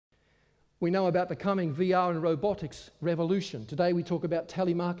We know about the coming VR and robotics revolution. Today we talk about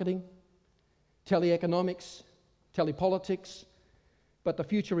telemarketing, teleeconomics, telepolitics, but the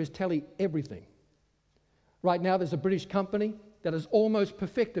future is tele-everything. Right now there's a British company that has almost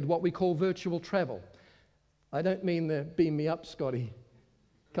perfected what we call virtual travel. I don't mean the beam me up, Scotty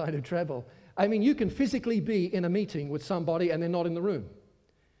kind of travel. I mean you can physically be in a meeting with somebody and they're not in the room.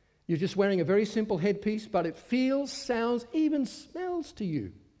 You're just wearing a very simple headpiece, but it feels, sounds, even smells to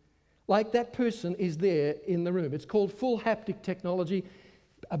you like that person is there in the room. It's called full haptic technology.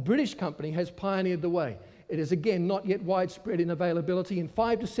 A British company has pioneered the way. It is, again, not yet widespread in availability. In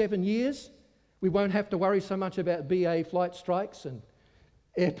 5 to 7 years, we won't have to worry so much about BA flight strikes and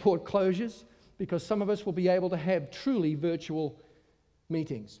airport closures, because some of us will be able to have truly virtual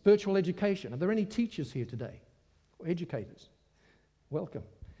meetings. Virtual education. Are there any teachers here today? Or educators? Welcome.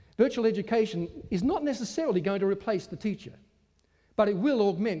 Virtual education is not necessarily going to replace the teacher, but it will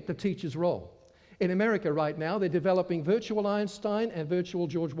augment the teacher's role. In America right now, they're developing virtual Einstein and virtual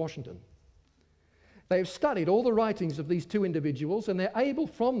George Washington. They have studied all the writings of these two individuals, and they're able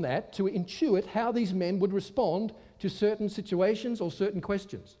from that to intuit how these men would respond to certain situations or certain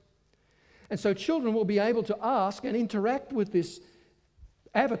questions. And so children will be able to ask and interact with this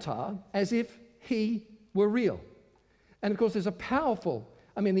avatar as if he were real. And of course, there's a powerful,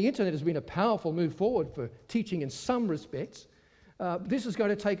 the internet has been a powerful move forward for teaching in some respects. This is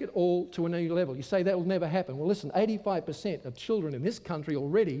going to take it all to a new level. You say that will never happen. Well, listen, 85% of children in this country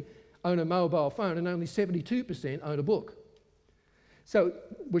already own a mobile phone, and only 72% own a book. So,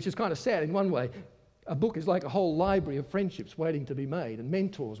 which is kind of sad in one way. A book is like a whole library of friendships waiting to be made and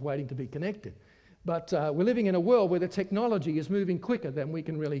mentors waiting to be connected. But we're living in a world where the technology is moving quicker than we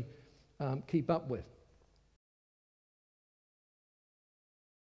can really keep up with.